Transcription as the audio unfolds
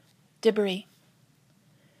Debris.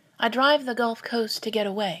 I drive the Gulf Coast to get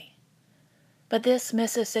away, but this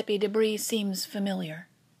Mississippi debris seems familiar.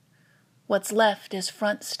 What's left is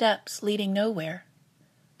front steps leading nowhere,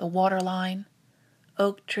 the water line,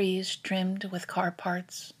 oak trees trimmed with car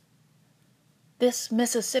parts. This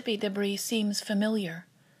Mississippi debris seems familiar,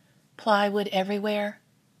 plywood everywhere.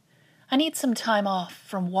 I need some time off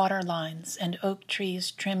from water lines and oak trees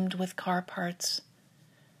trimmed with car parts.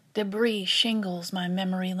 Debris shingles my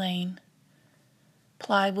memory lane.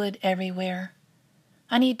 Plywood everywhere.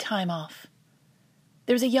 I need time off.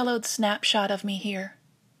 There's a yellowed snapshot of me here.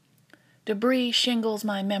 Debris shingles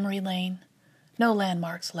my memory lane. No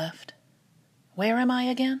landmarks left. Where am I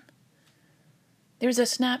again? There's a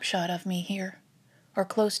snapshot of me here, or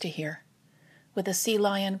close to here, with a sea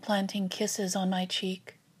lion planting kisses on my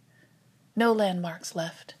cheek. No landmarks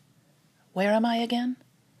left. Where am I again?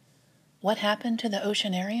 What happened to the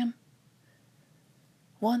oceanarium?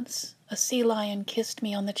 Once a sea lion kissed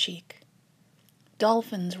me on the cheek.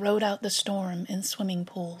 Dolphins rode out the storm in swimming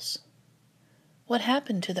pools. What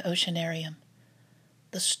happened to the oceanarium?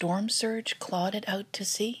 The storm surge clawed it out to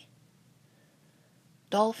sea?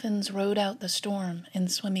 Dolphins rode out the storm in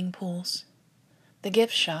swimming pools. The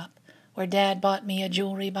gift shop where Dad bought me a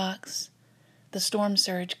jewelry box, the storm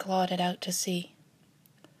surge clawed it out to sea.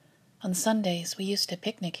 On Sundays we used to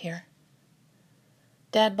picnic here.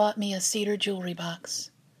 Dad bought me a cedar jewelry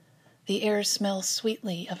box. The air smells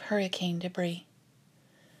sweetly of hurricane debris.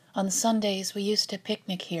 On Sundays we used to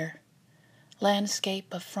picnic here.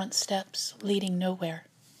 Landscape of front steps leading nowhere.